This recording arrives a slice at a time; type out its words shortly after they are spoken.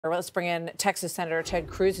Let's bring in Texas Senator Ted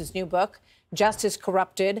Cruz. His new book, Justice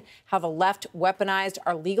Corrupted: How the Left Weaponized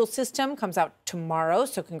Our Legal System, comes out tomorrow.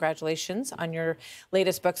 So congratulations on your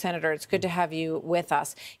latest book, Senator. It's good to have you with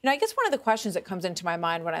us. You know, I guess one of the questions that comes into my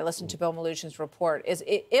mind when I listen to Bill Maloogian's report is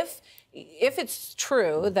if it's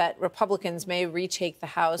true that Republicans may retake the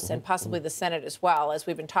House and possibly the Senate as well, as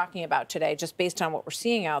we've been talking about today, just based on what we're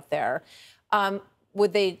seeing out there,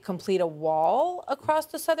 would they complete a wall across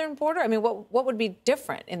the southern border? I mean, what would be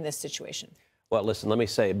different in this situation? Well, listen, let me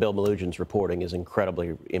say Bill Maloogian's reporting is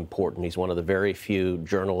incredibly important. He's one of the very few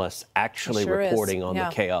journalists actually reporting on the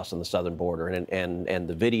chaos on the southern border. And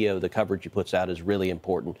the video, the coverage he puts out is really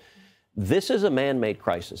important. This is a man-made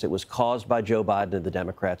crisis. It was caused by Joe Biden and the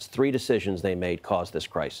Democrats. 3 decisions they made caused this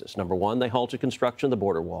crisis. Number 1, they halted construction of the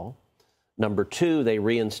border wall. Number 2, they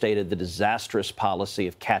reinstated the disastrous policy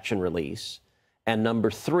of catch and release. And number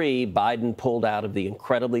 3, Biden pulled out of the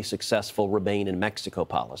incredibly successful Remain in Mexico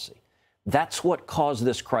policy. That's what caused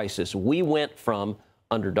this crisis. We went from,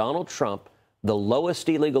 under Donald Trump, the lowest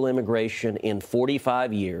illegal immigration in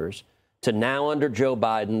 45 years, to now under Joe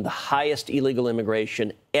Biden, the highest illegal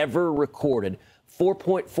immigration ever recorded.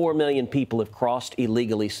 4.4 million people have crossed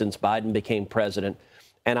illegally since Biden became president.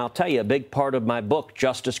 And I'll tell you, a big part of my book,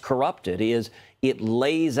 Justice Corrupted, is it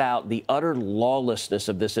lays out the utter lawlessness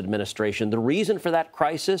of this administration. The reason for that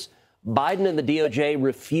crisis, Biden and the DOJ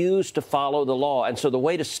refused to follow the law. And so the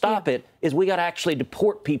way to stop it is we got to actually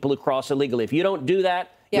deport people who cross illegally. If you don't do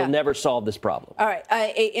that, you'll never solve this problem. All right.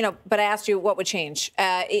 But I asked you what would change.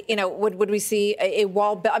 Would we see a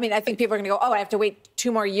wall? I mean, I think people are going to go, oh, I have to wait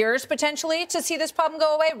 2 more years potentially to see this problem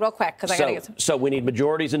go away. Real quick, because I got to get some. So we need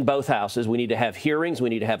majorities in both houses. We need to have hearings. We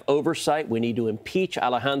need to have oversight. We need to impeach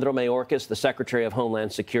Alejandro Mayorkas, the Secretary of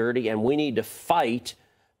Homeland Security, and we need to fight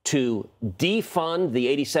to defund the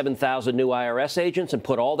 87,000 new IRS agents and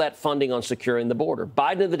put all that funding on securing the border.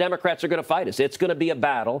 Biden and the Democrats are going to fight us. It's going to be a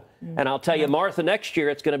battle. And I'll tell you, Martha, next year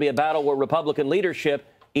it's going to be a battle where Republican leadership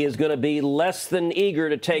is going to be less than eager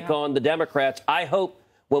to take on the Democrats. I hope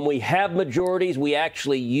when we have majorities, we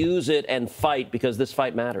actually use it and fight, because this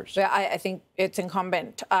fight matters. Yeah, I think it's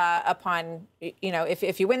incumbent upon,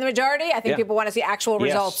 if you win the majority, I think people want to see actual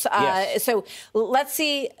results. So let's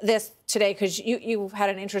see this today, because you had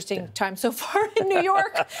an interesting time so far in New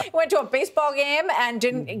York. You went to a baseball game and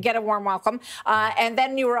didn't get a warm welcome. And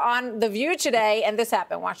then you were on The View today, and this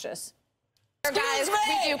happened. Watch this. Guys,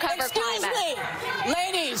 we do cover climate.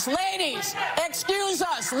 Ladies, excuse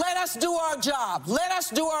us. Let us do our job. Let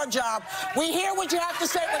us do our job. We hear what you have to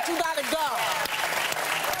say, but you gotta go.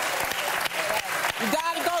 You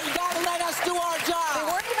gotta go. You gotta let us do our job.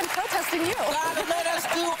 They weren't even protesting you. You gotta let us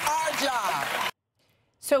do our job.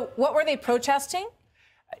 So what were they protesting?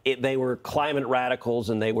 They were climate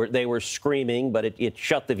radicals, and they were screaming, but it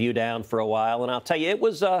shut The View down for a while. And I'll tell you, it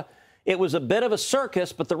was a bit of a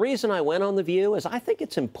circus, but the reason I went on The View is I think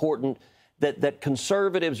it's important that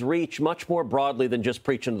conservatives reach much more broadly than just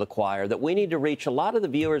preaching to the choir, that we need to reach a lot of the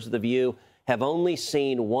viewers of The View have only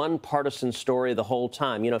seen one partisan story the whole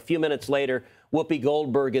time. You know, a few minutes later, Whoopi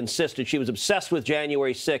Goldberg insisted she was obsessed with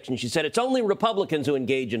January 6th, and she said, it's only Republicans who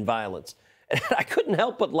engage in violence. And I couldn't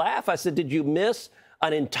help but laugh. I said, did you miss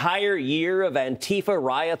an entire year of Antifa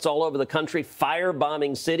riots all over the country,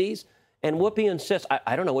 firebombing cities? And Whoopi insists,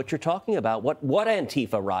 I don't know what you're talking about. What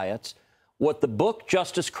Antifa riots? What the book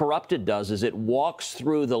Justice Corrupted does is it walks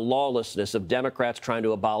through the lawlessness of Democrats trying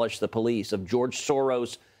to abolish the police, of George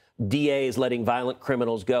Soros DAs letting violent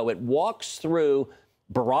criminals go. It walks through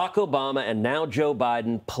Barack Obama and now Joe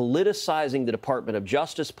Biden politicizing the Department of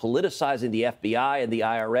Justice, politicizing the FBI and the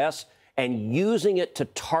IRS, and using it to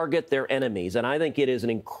target their enemies. And I think it is an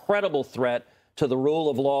incredible threat to the rule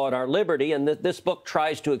of law and our liberty. And this book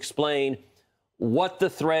tries to explain what the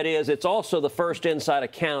threat is. It's also the first inside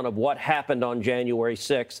account of what happened on January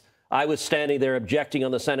 6th. I was standing there objecting on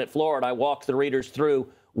the Senate floor, and I walked the readers through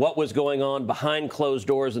what was going on behind closed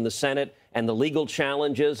doors in the Senate and the legal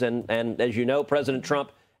challenges. And as you know, President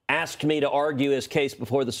Trump asked me to argue his case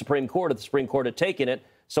before the Supreme Court, if the Supreme Court had taken it.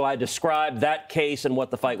 So I described that case and what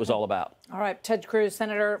the fight was all about. All right. Ted Cruz,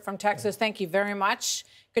 Senator from Texas, thank you very much.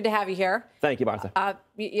 Good to have you here. Thank you, Martha.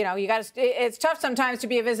 You got to. It's tough sometimes to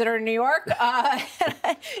be a visitor in New York. You got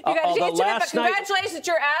to take it, but congratulations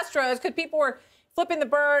to your Astros, because people were flipping the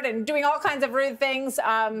bird and doing all kinds of rude things.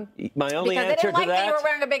 My only answer to that, they didn't like that you were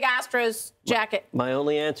wearing a big Astros jacket. My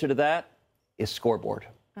only answer to that is scoreboard.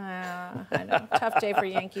 I know. Tough day for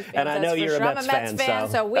Yankee fans. And I know you're a Mets fan. I'm a Mets fan,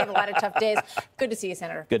 so we have a lot of tough days. Good to see you,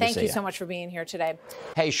 Senator. Thank you so much for being here today.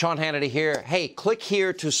 Hey, Sean Hannity here. Hey, click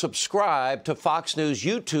here to subscribe to Fox News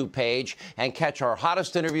YouTube page and catch our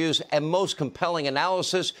hottest interviews and most compelling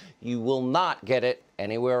analysis. You will not get it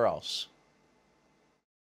anywhere else.